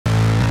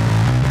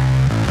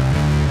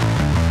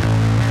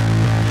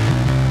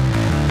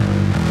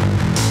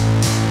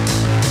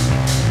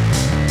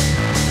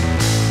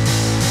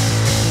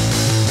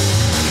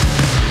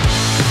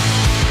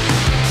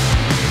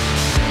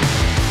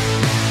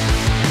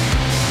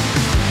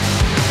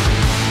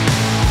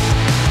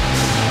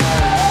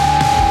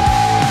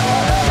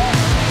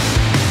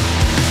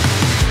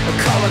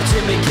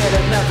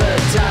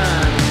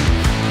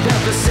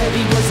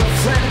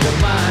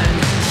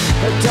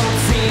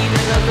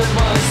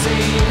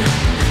magazine.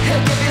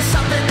 He'll give you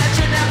something that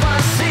you never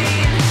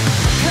seen.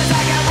 'Cause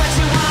I got what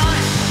you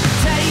want,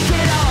 take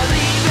it or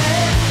leave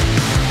it.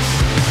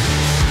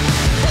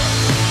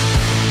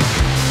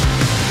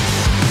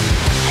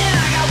 And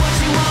I got what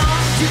you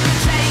want, you can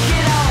take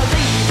it or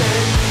leave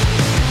it.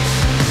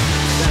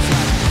 That's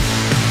right.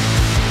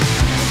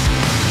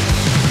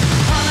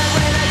 Only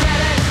way to get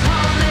it,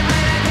 only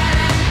way to get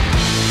it.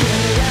 Get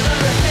together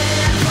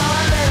and for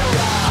a little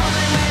while.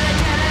 Only way to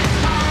get it,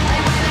 only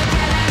way to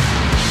get it.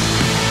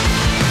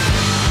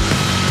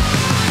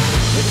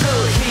 You throw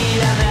heat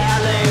down the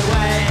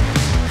alleyway,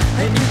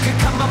 and you can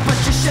come up but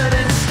you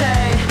shouldn't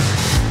stay.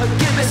 Or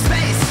give me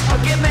space, or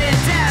give me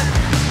death.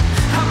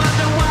 I'm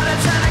underwater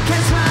trying to catch